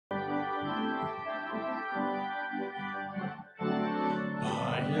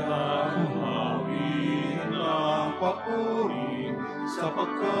Hawin ang papuri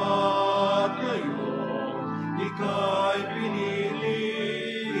sapagkat ngayon ika'y pinili,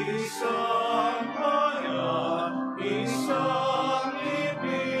 isang bayan, isang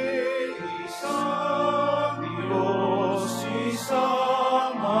ibig, isang Diyos,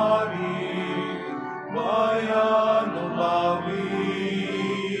 isang hari, bayan ng bawi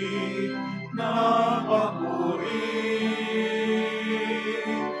ng papuri.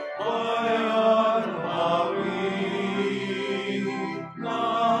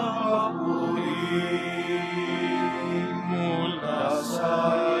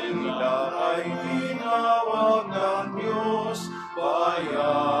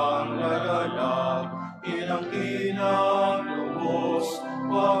 Bayang nagalag, inang lubos,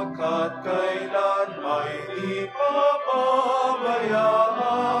 pagkat kailan may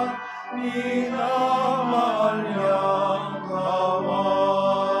ipapabayaan, minamahal niyang kawan.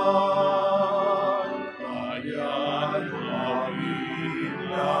 Bayan hawin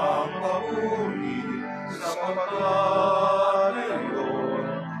ng papuri, sapagkat ngayon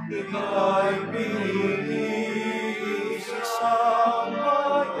ika'y pinili, isang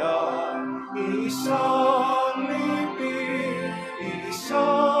bayan, isang libing,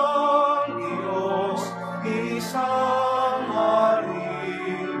 isang Diyos, isang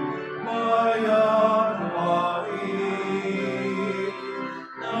hari, bayan hawin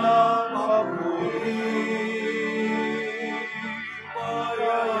ng papuri,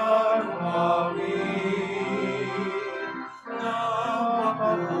 bayan hawin ng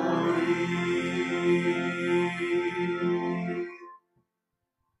papuri.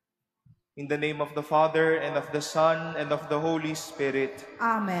 In the name of the Father, and of the Son, and of the Holy Spirit.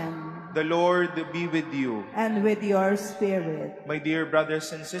 Amen. The Lord be with you. And with your spirit. My dear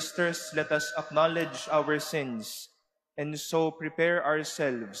brothers and sisters, let us acknowledge our sins, and so prepare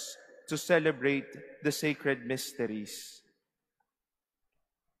ourselves to celebrate the sacred mysteries.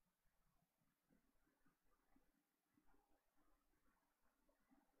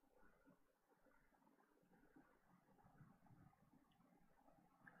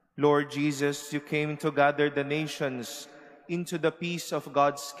 Lord Jesus, you came to gather the nations into the peace of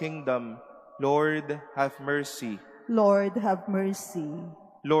God's kingdom. Lord, have mercy. Lord, have mercy.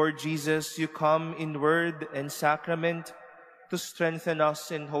 Lord Jesus, you come in word and sacrament to strengthen us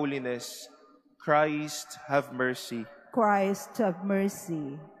in holiness. Christ, have mercy. Christ, have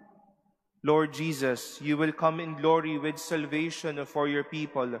mercy. Lord Jesus, you will come in glory with salvation for your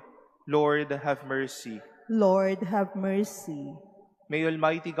people. Lord, have mercy. Lord, have mercy. May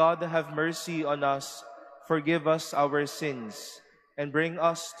Almighty God have mercy on us, forgive us our sins, and bring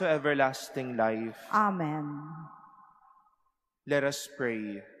us to everlasting life. Amen. Let us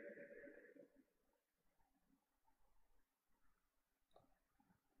pray.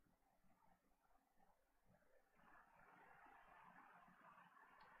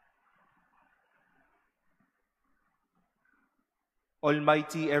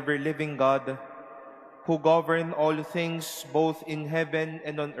 Almighty ever-living God, who govern all things both in heaven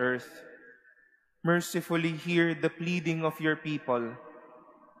and on earth, mercifully hear the pleading of your people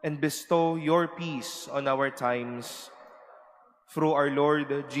and bestow your peace on our times. Through our Lord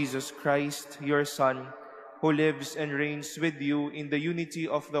Jesus Christ, your Son, who lives and reigns with you in the unity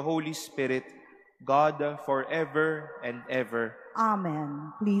of the Holy Spirit, God forever and ever.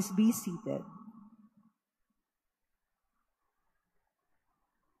 Amen. Please be seated.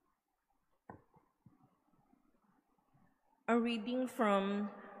 A reading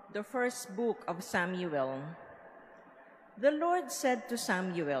from the first book of Samuel. The Lord said to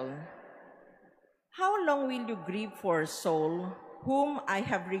Samuel, "How long will you grieve for Saul, whom I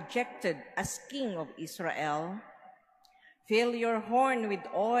have rejected as king of Israel? Fill your horn with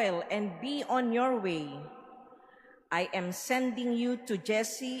oil and be on your way. I am sending you to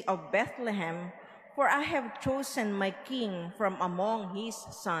Jesse of Bethlehem, for I have chosen my king from among his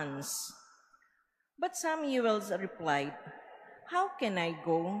sons." But Samuel replied, "How can I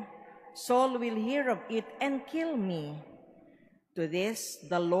go? Saul will hear of it and kill me." To this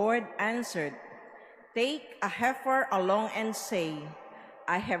the Lord answered, "Take a heifer along and say,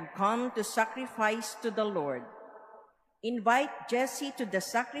 'I have come to sacrifice to the Lord.' Invite Jesse to the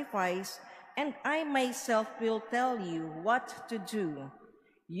sacrifice, and I myself will tell you what to do.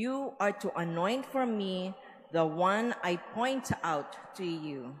 You are to anoint for me the one I point out to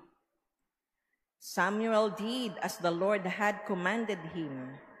you." Samuel did as the Lord had commanded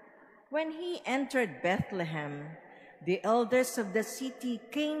him. When he entered Bethlehem, the elders of the city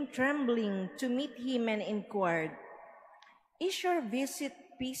came trembling to meet him and inquired, "Is your visit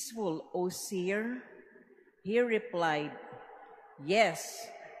peaceful, O seer?" He replied, "Yes,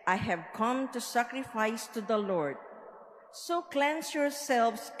 I have come to sacrifice to the Lord. So cleanse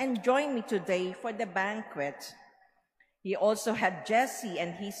yourselves and join me today for the banquet." He also had Jesse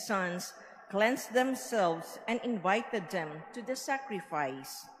and his sons cleanse themselves and invited them to the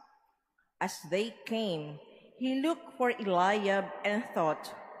sacrifice. As they came, he looked for Eliab and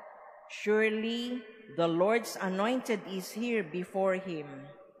thought, "Surely the Lord's anointed is here before him."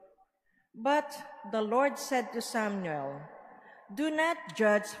 But the Lord said to Samuel, "Do not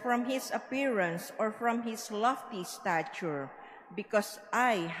judge from his appearance or from his lofty stature, because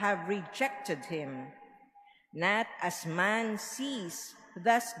I have rejected him. Not as man sees,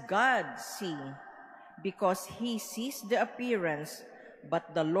 thus God see, because he sees the appearance,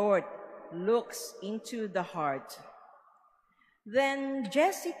 but the Lord looks into the heart." Then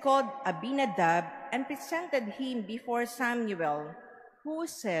Jesse called Abinadab and presented him before Samuel, who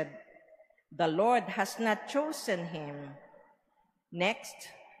said, "The Lord has not chosen him." Next,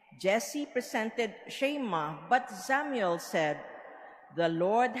 Jesse presented Shammah, but Samuel said, "The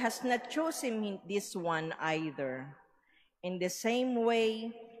Lord has not chosen this one either." In the same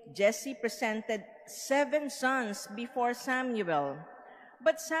way, Jesse presented 7 sons before Samuel.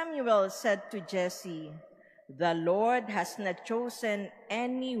 But Samuel said to Jesse, "The Lord has not chosen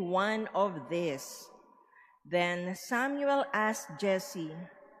any one of these." Then Samuel asked Jesse,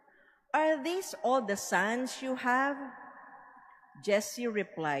 "Are these all the sons you have?" Jesse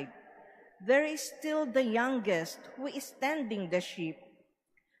replied, "There is still the youngest who is tending the sheep."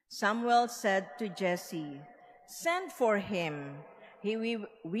 Samuel said to Jesse, "Send for him.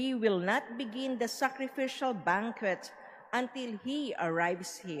 We will not begin the sacrificial banquet until he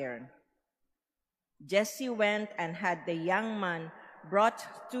arrives here." Jesse went and had the young man brought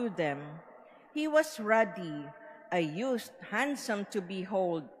to them. He was ruddy, a youth handsome to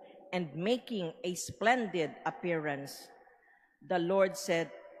behold, and making a splendid appearance. The Lord said,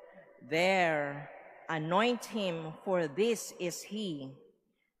 "There, anoint him, for this is he."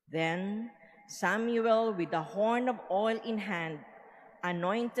 Then Samuel, with a horn of oil in hand,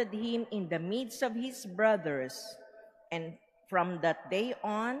 anointed him in the midst of his brothers. And from that day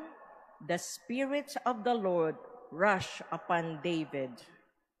on, the Spirit of the Lord rushed upon David.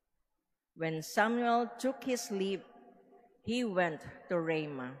 When Samuel took his leave, he went to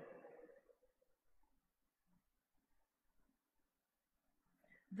Ramah.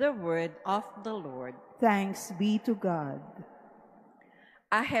 The word of the Lord. Thanks be to God.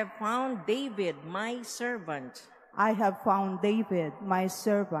 I have found David, my servant. I have found David, my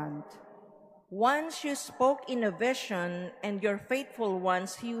servant. Once you spoke in a vision, and your faithful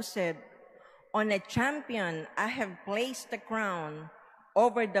ones you said, "On a champion I have placed a crown.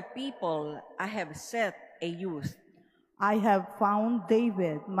 Over the people I have set a youth." I have found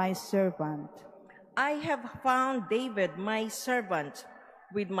David, my servant. I have found David, my servant.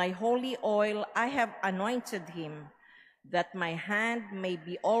 With my holy oil I have anointed him, that my hand may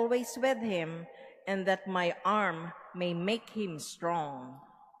be always with him, and that my arm may make him strong.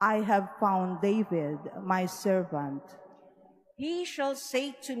 I have found David, my servant. He shall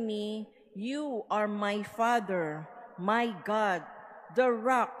say to me, "You are my Father, my God, the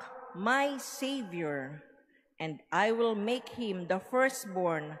rock, my Savior." And I will make him the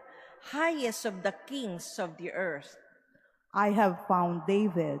firstborn, highest of the kings of the earth. I have found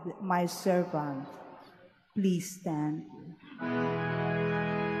David, my servant. Please stand.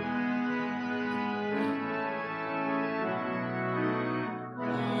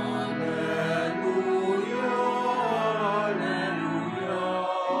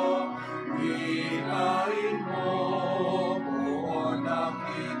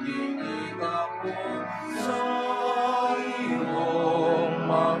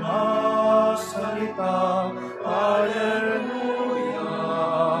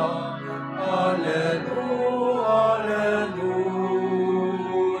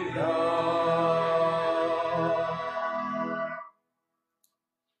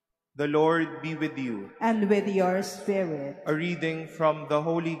 The Lord be with you. And with your spirit. A reading from the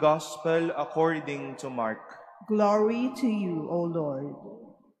Holy Gospel according to Mark. Glory to you, O Lord.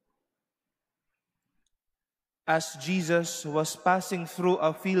 As Jesus was passing through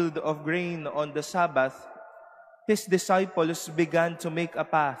a field of grain on the Sabbath, his disciples began to make a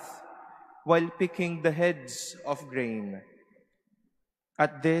path while picking the heads of grain.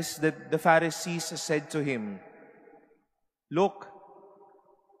 At this, the Pharisees said to him, "Look,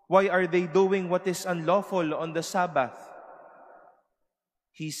 why are they doing what is unlawful on the Sabbath?"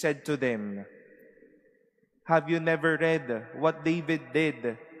 He said to them, "Have you never read what David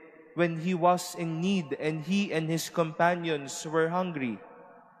did when he was in need and he and his companions were hungry?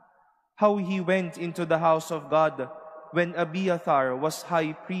 How he went into the house of God when Abiathar was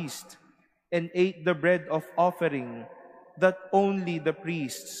high priest and ate the bread of offering that only the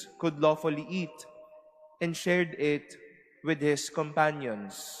priests could lawfully eat, and shared it with his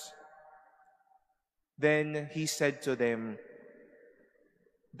companions. Then he said to them,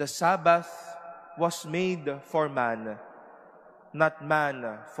 "The Sabbath was made for man, not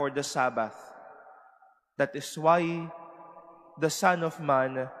man for the Sabbath. That is why the Son of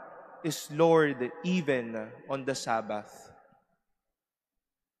Man is Lord even on the Sabbath."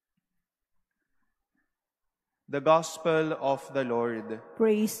 The Gospel of the Lord.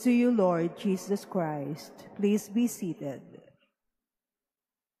 Praise to you, Lord Jesus Christ. Please be seated.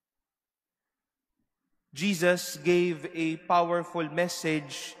 Jesus gave a powerful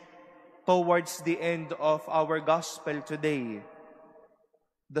message towards the end of our Gospel today.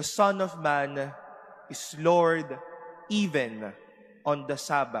 The Son of Man is Lord even on the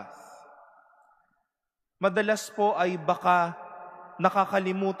Sabbath. Madalas po ay baka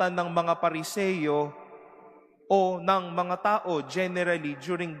nakakalimutan ng mga Pariseyo o ng mga tao generally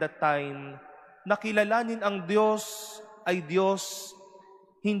during that time na kilalanin ang Diyos ay Diyos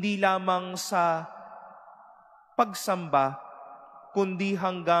hindi lamang sa pagsamba, kundi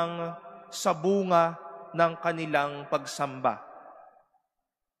hanggang sa bunga ng kanilang pagsamba.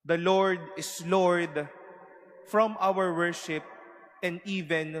 The Lord is Lord from our worship and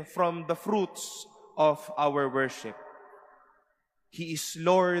even from the fruits of our worship. He is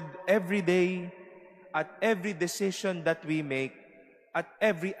Lord every day, at every decision that we make, at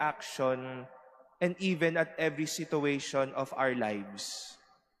every action, and even at every situation of our lives.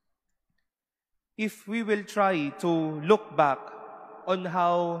 If we will try to look back on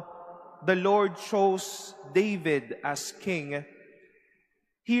how the Lord chose David as king,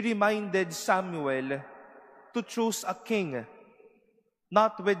 he reminded Samuel to choose a king,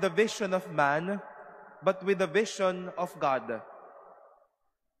 not with the vision of man, but with the vision of God.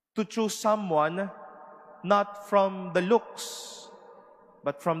 To choose someone not from the looks,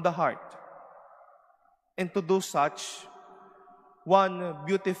 but from the heart. And to do such, one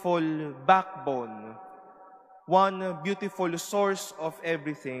beautiful backbone, one beautiful source of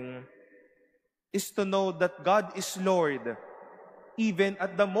everything, is to know that God is Lord, even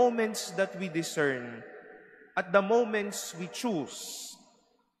at the moments that we discern, at the moments we choose,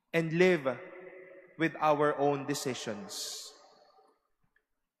 and live with our own decisions.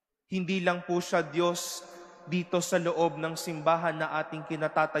 Hindi lang po siya Diyos dito sa loob ng simbahan na ating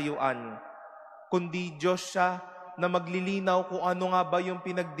kinatatayuan, kundi Diyos siya na maglilinaw kung ano nga ba yung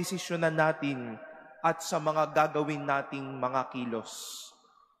pinagdesisyonan natin at sa mga gagawin nating mga kilos.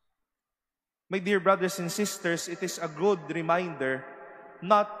 My dear brothers and sisters, it is a good reminder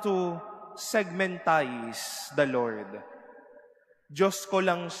not to segmentize the Lord. Diyos ko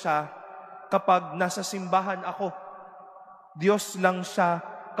lang siya kapag nasa simbahan ako. Diyos lang siya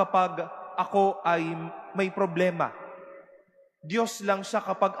kapag ako ay may problema. Diyos lang siya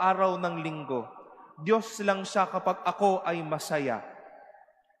kapag araw ng linggo. Diyos lang siya kapag ako ay masaya.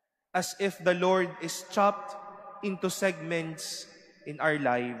 As if the Lord is chopped into segments in our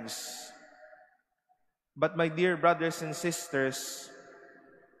lives. But my dear brothers and sisters,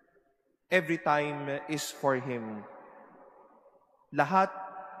 every time is for Him. Lahat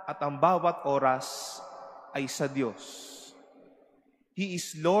at ang bawat oras ay sa Diyos. He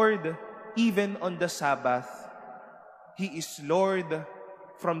is Lord even on the Sabbath. He is Lord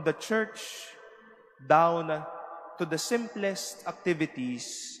from the church down to the simplest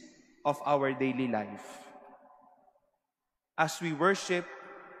activities of our daily life. As we worship,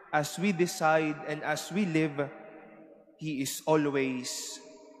 as we decide, and as we live, He is always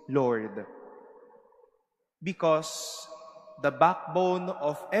Lord. Because the backbone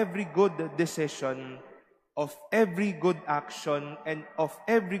of every good decision, of every good action, and of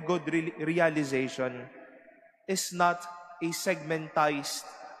every good realization is not a segmentized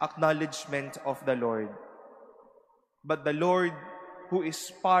acknowledgement of the Lord, but the Lord who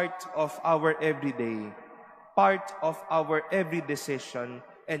is part of our everyday, part of our every decision,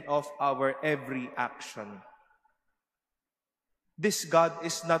 and of our every action. This God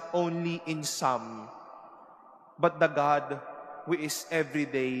is not only in some, but the God who is every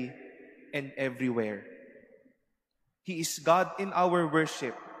day and everywhere. He is God in our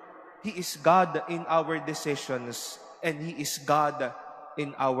worship. He is God in our decisions. And He is God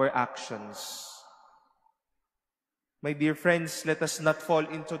in our actions. My dear friends, let us not fall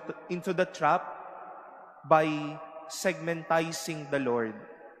into the trap by segmentizing the Lord.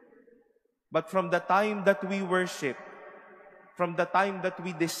 But from the time that we worship, from the time that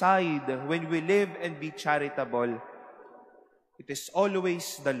we decide when we live and be charitable, it is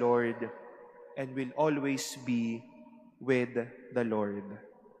always the Lord and will always be with the Lord.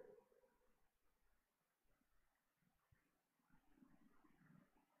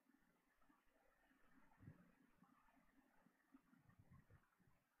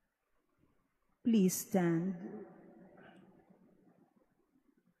 Please stand.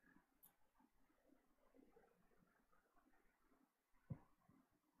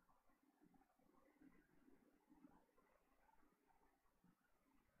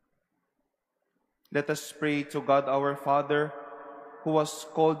 Let us pray to God our Father, who has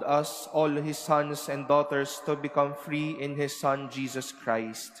called us, all his sons and daughters, to become free in his Son, Jesus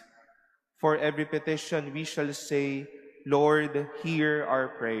Christ. For every petition we shall say, Lord, hear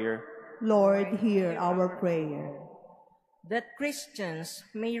our prayer. Lord, hear our prayer. That Christians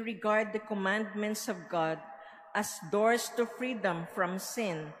may regard the commandments of God as doors to freedom from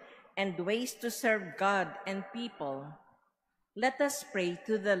sin and ways to serve God and people. Let us pray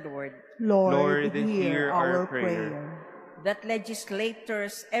to the Lord. Lord, hear our prayer. That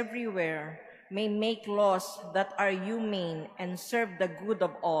legislators everywhere may make laws that are humane and serve the good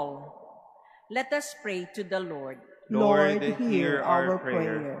of all. Let us pray to the Lord. Lord, hear our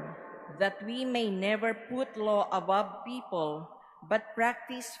prayer. That we may never put law above people, but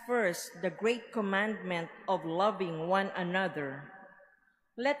practice first the great commandment of loving one another.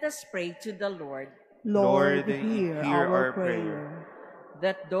 Let us pray to the Lord. Lord, hear our prayer.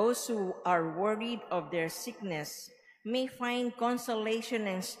 That those who are worried of their sickness may find consolation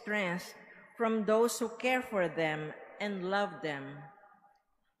and strength from those who care for them and love them.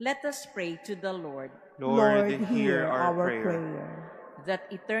 Let us pray to the Lord. Lord, hear our prayer. That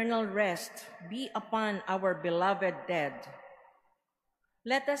eternal rest be upon our beloved dead.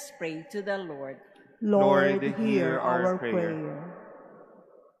 Let us pray to the Lord. Lord, hear our prayer.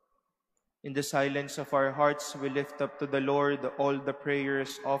 In the silence of our hearts, we lift up to the Lord all the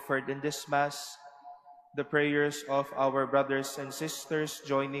prayers offered in this Mass, the prayers of our brothers and sisters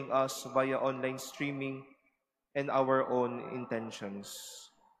joining us via online streaming, and our own intentions.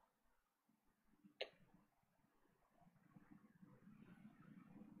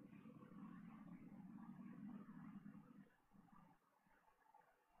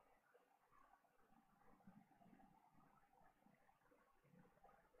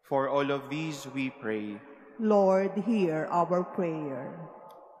 For all of these we pray. Lord, hear our prayer.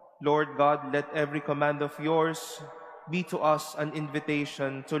 Lord God, let every command of yours be to us an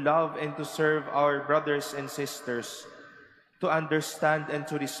invitation to love and to serve our brothers and sisters, to understand and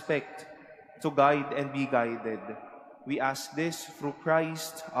to respect, to guide and be guided. We ask this through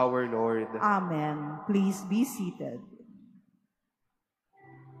Christ our Lord. Amen. Please be seated.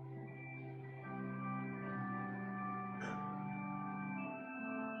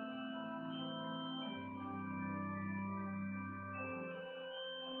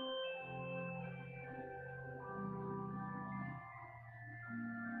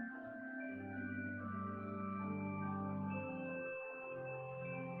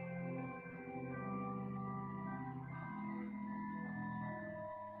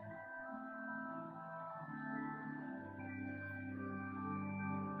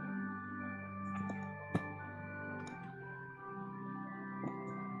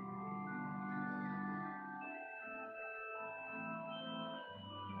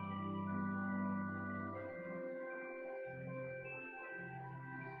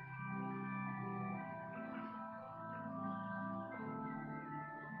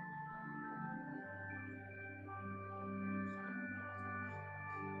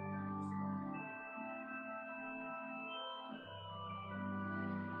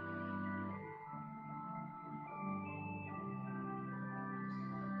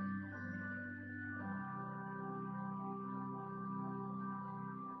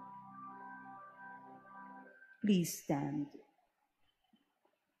 Please stand.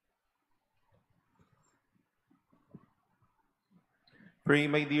 Pray,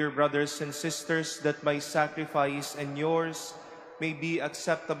 my dear brothers and sisters, that my sacrifice and yours may be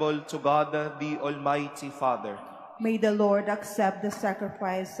acceptable to God, the Almighty Father. May the Lord accept the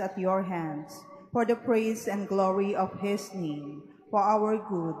sacrifice at your hands for the praise and glory of his name, for our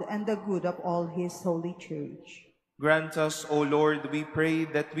good and the good of all his holy church. Grant us, O Lord, we pray,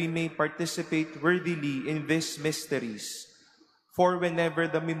 that we may participate worthily in these mysteries. For whenever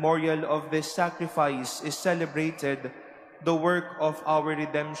the memorial of this sacrifice is celebrated, the work of our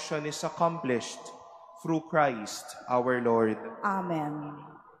redemption is accomplished through Christ our Lord. Amen.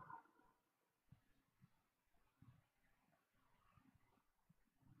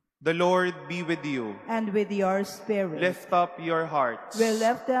 The Lord be with you. and with your spirit. Lift up your hearts. We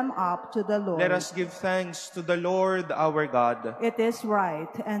lift them up to the Lord. Let us give thanks to the Lord our God. It is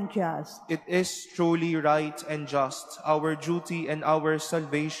right and just. It is truly right and just, our duty and our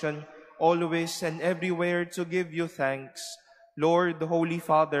salvation, always and everywhere to give you thanks, Lord, Holy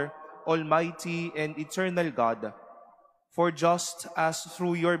Father, Almighty and eternal God. For just as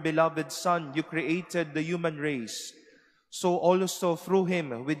through your beloved Son you created the human race, so also through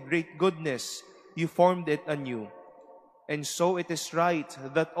him with great goodness you formed it anew. And so it is right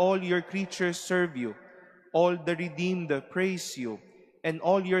that all your creatures serve you, all the redeemed praise you, and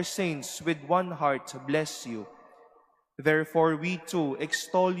all your saints with one heart bless you. Therefore we too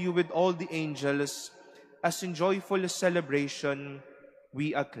extol you with all the angels, as in joyful celebration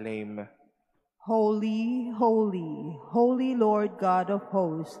we acclaim. Holy, holy, holy Lord God of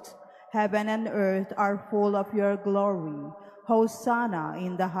hosts, heaven and earth are full of your glory. Hosanna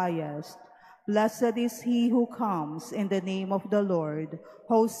in the highest. Blessed is he who comes in the name of the Lord.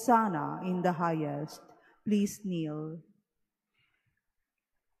 Hosanna in the highest. Please kneel.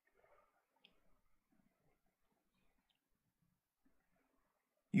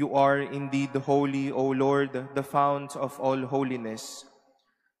 You are indeed holy, O Lord, the fount of all holiness.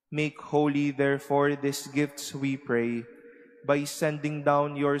 Make holy, therefore, these gifts, we pray, by sending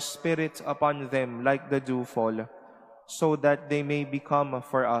down your Spirit upon them like the dewfall, so that they may become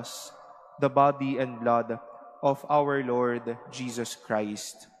for us the body and blood of our Lord Jesus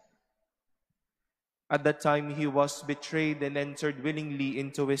Christ. At the time he was betrayed and entered willingly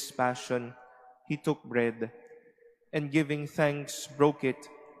into his passion, he took bread, and giving thanks, broke it,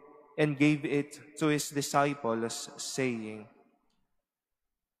 and gave it to his disciples, saying,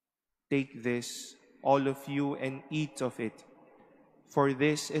 "Take this, all of you, and eat of it, for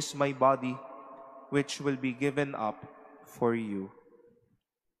this is my body, which will be given up for you."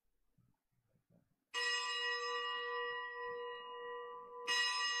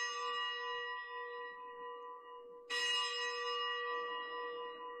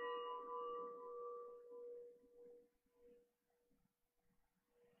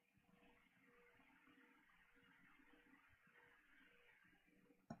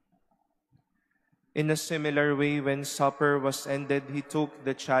 In a similar way, when supper was ended, he took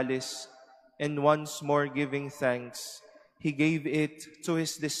the chalice, and once more giving thanks, he gave it to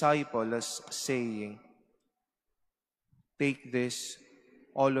his disciples, saying, "Take this,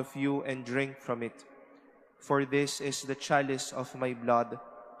 all of you, and drink from it, for this is the chalice of my blood,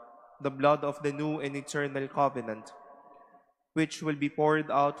 the blood of the new and eternal covenant, which will be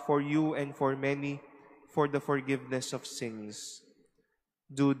poured out for you and for many for the forgiveness of sins.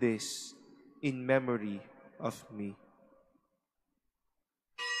 Do this in memory of me."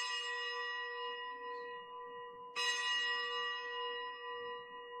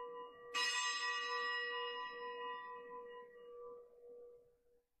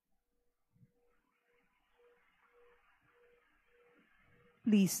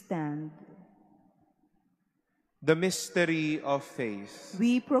 Please stand. The mystery of faith.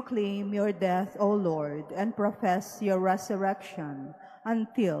 We proclaim your death, O Lord, and profess your resurrection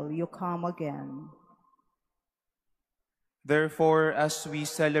until you come again. Therefore, as we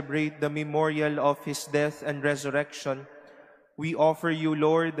celebrate the memorial of his death and resurrection, we offer you,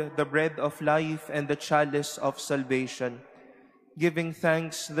 Lord, the bread of life and the chalice of salvation, giving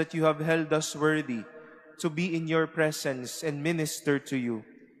thanks that you have held us worthy to be in your presence and minister to you.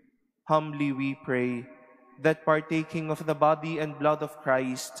 Humbly we pray that partaking of the body and blood of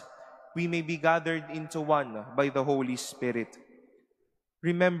Christ, we may be gathered into one by the Holy Spirit.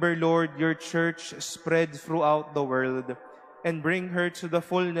 Remember, Lord, your church spread throughout the world, and bring her to the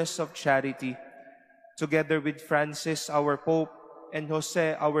fullness of charity, together with Francis, our Pope, and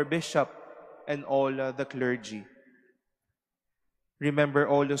Jose, our Bishop, and all the clergy. Remember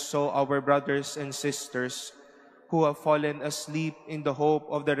also our brothers and sisters who have fallen asleep in the hope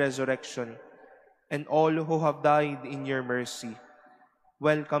of the resurrection, and all who have died in your mercy.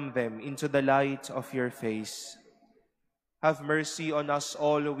 Welcome them into the light of your face. Have mercy on us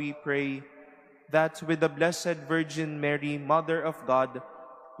all, we pray, that with the Blessed Virgin Mary, Mother of God,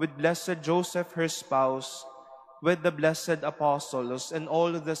 with Blessed Joseph, her spouse, with the blessed apostles and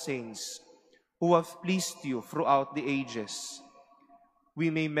all the saints who have pleased you throughout the ages,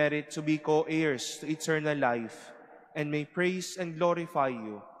 we may merit to be co-heirs to eternal life, and may praise and glorify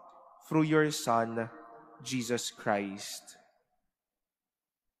you through your Son, Jesus Christ.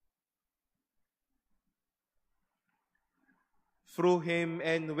 Through him,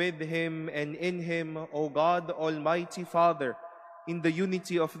 and with him, and in him, O God, Almighty Father, in the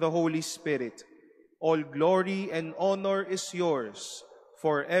unity of the Holy Spirit, all glory and honor is yours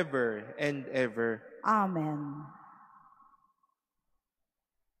forever and ever. Amen.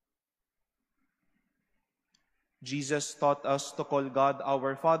 Jesus taught us to call God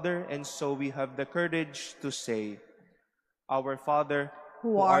our Father, and so we have the courage to say, Our Father,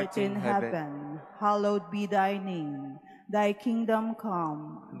 Who art in heaven, hallowed be thy name. Thy kingdom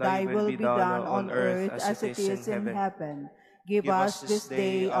come, thy will be done on earth as it is in heaven. Give us this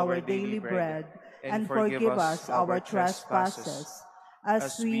day our daily bread, and forgive us our trespasses,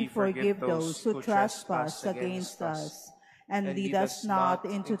 as we forgive those who trespass against us. And lead us not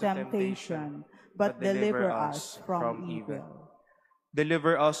into temptation, but deliver us from evil.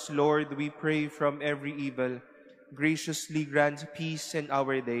 Deliver us, Lord, we pray, from every evil. Graciously grant peace in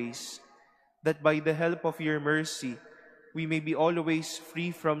our days, that by the help of your mercy, we may be always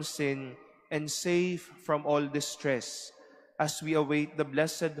free from sin and safe from all distress, as we await the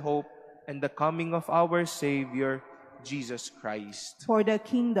blessed hope and the coming of our Savior, Jesus Christ. For the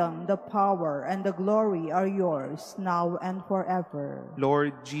kingdom, the power, and the glory are yours, now and forever.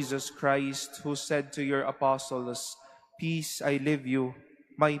 Lord Jesus Christ, who said to your apostles, Peace I leave you,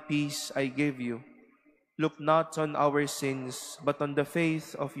 my peace I give you. Look not on our sins, but on the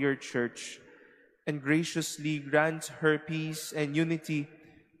faith of your church, and graciously grant her peace and unity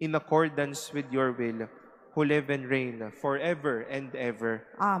in accordance with your will, who live and reign forever and ever.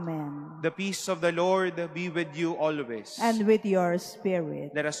 Amen. The peace of the Lord be with you always. And with your spirit.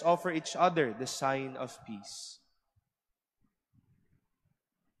 Let us offer each other the sign of peace.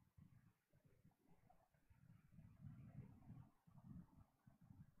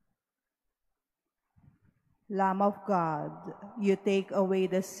 Lamb of God, you take away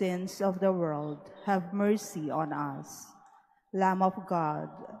the sins of the world, have mercy on us. Lamb of God,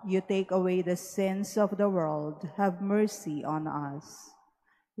 you take away the sins of the world, have mercy on us.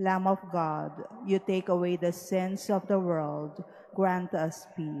 Lamb of God, you take away the sins of the world, grant us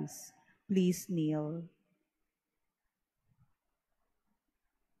peace. Please kneel.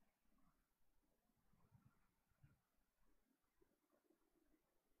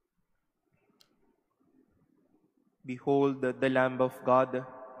 Behold the Lamb of God.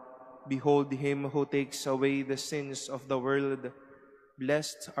 Behold him who takes away the sins of the world.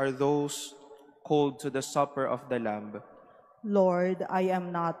 Blessed are those called to the supper of the Lamb. Lord, I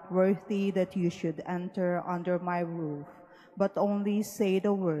am not worthy that you should enter under my roof, but only say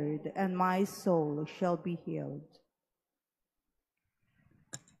the word, and my soul shall be healed.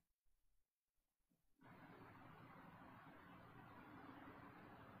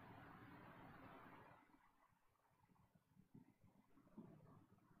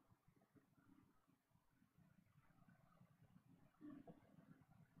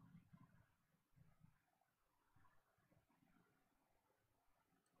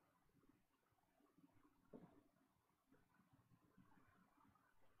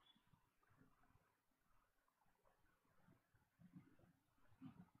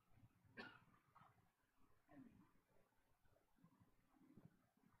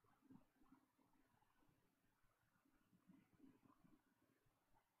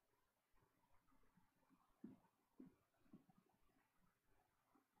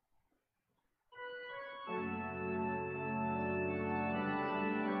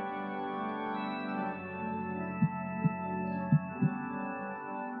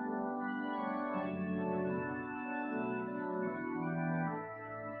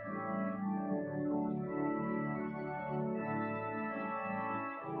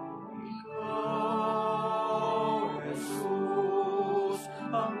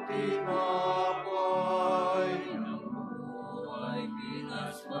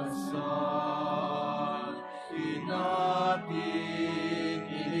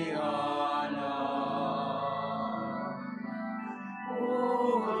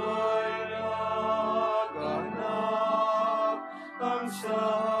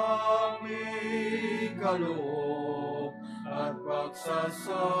 At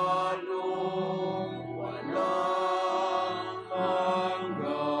pagsasalong walang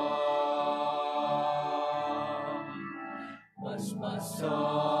hanggan.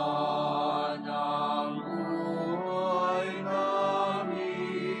 Basbasan ang buhay namin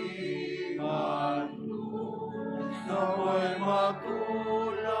at naway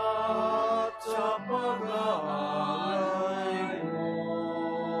magkulat sa pag-aalay mo.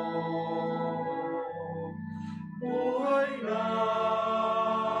 Buhay na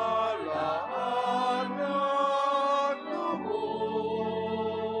lahat.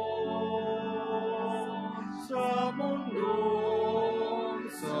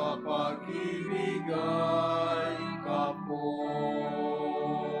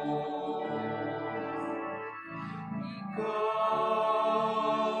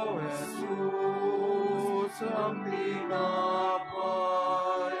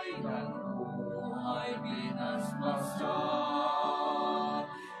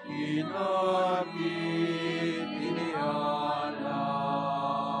 sakit inialay.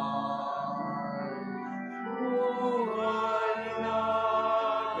 Buhay na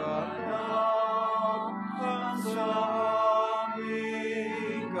ganap ang sa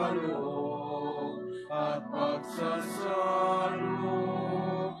aming kaloob at pagsasalo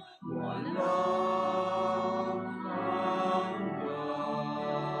walang hanggan.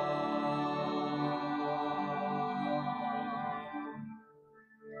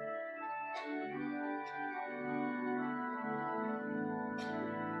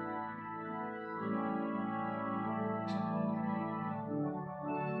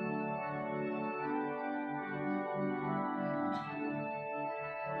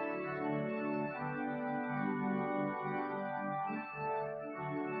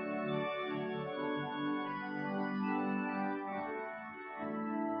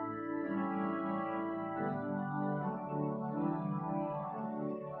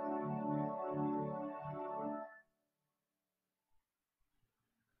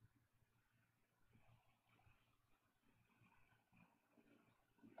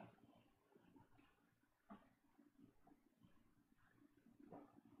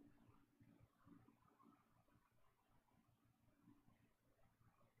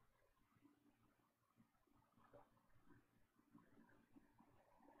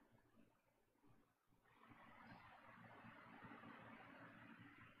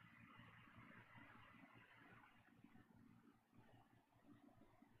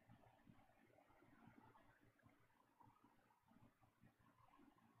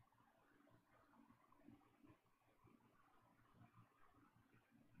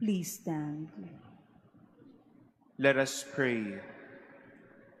 Please stand. Let us pray.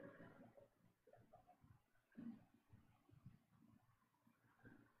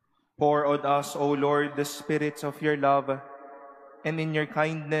 Pour on us, O Lord, the spirits of your love, and in your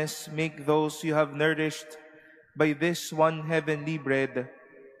kindness make those you have nourished by this one heavenly bread,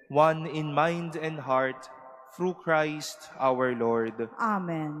 one in mind and heart, through Christ our Lord.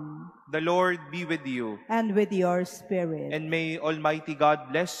 Amen. The Lord be with you, And with your spirit. and may Almighty God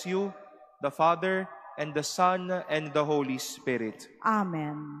bless you, the Father, and the Son, and the Holy Spirit.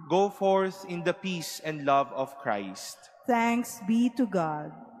 Amen. Go forth in the peace and love of Christ. Thanks be to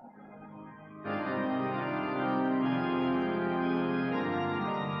God.